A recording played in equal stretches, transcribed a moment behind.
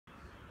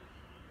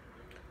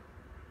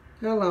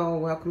Hello,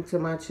 welcome to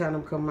my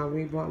channel called My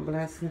Reborn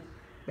Blessing.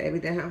 Baby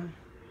down.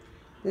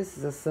 This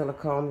is a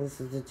silicone.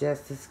 This is the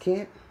Justice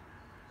kit.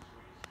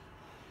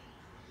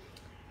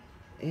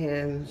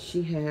 And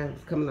she has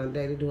coming on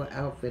day to do an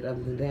outfit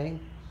of the day.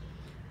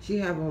 She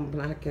have on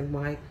black and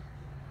white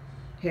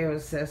hair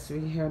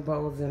accessory, hair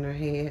bows in her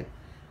head,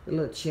 the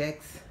little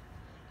checks.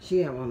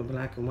 She have on a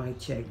black and white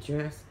check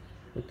dress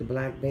with the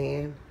black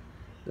band,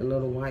 the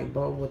little white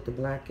bow with the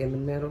black in the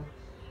middle.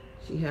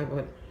 She have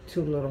her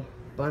two little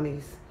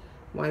bunnies.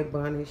 White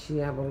bunny. She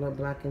have a little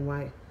black and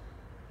white,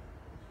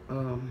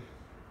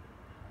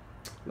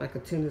 like a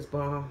tennis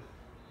ball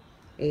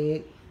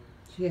egg.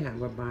 She have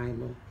her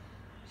Bible.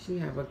 She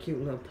have a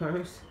cute little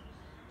purse.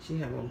 She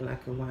have a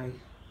black and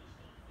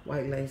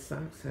white lace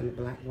socks and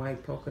the black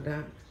white polka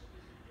dot.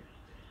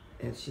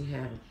 And she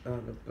have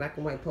the black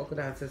and white polka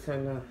dots is her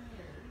little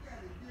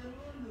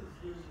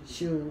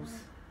shoes,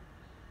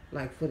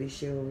 like footy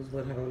shoes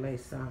with her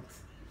lace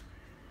socks.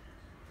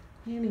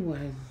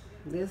 Anyway,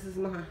 this is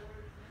my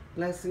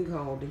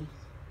Blessinggoldie,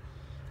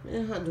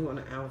 and her doing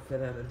an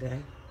outfit of the day.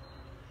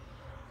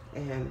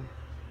 And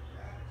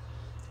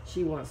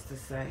she wants to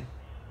say,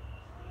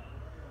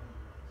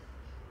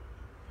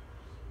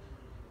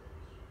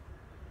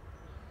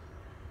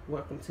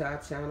 welcome to our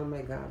channel.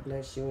 May God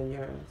bless you and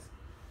yours.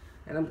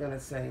 And I'm going to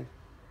say,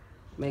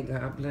 may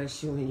God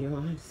bless you and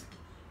yours.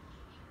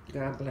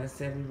 God bless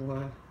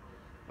everyone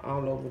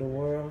all over the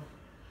world.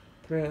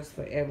 Prayers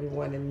for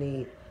everyone in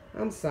need.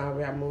 I'm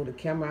sorry I moved the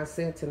camera. I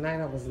said tonight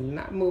I was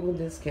not moving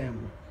this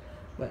camera.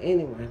 But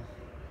anyway,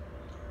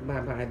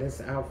 bye-bye. This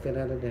is the outfit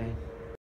of the day.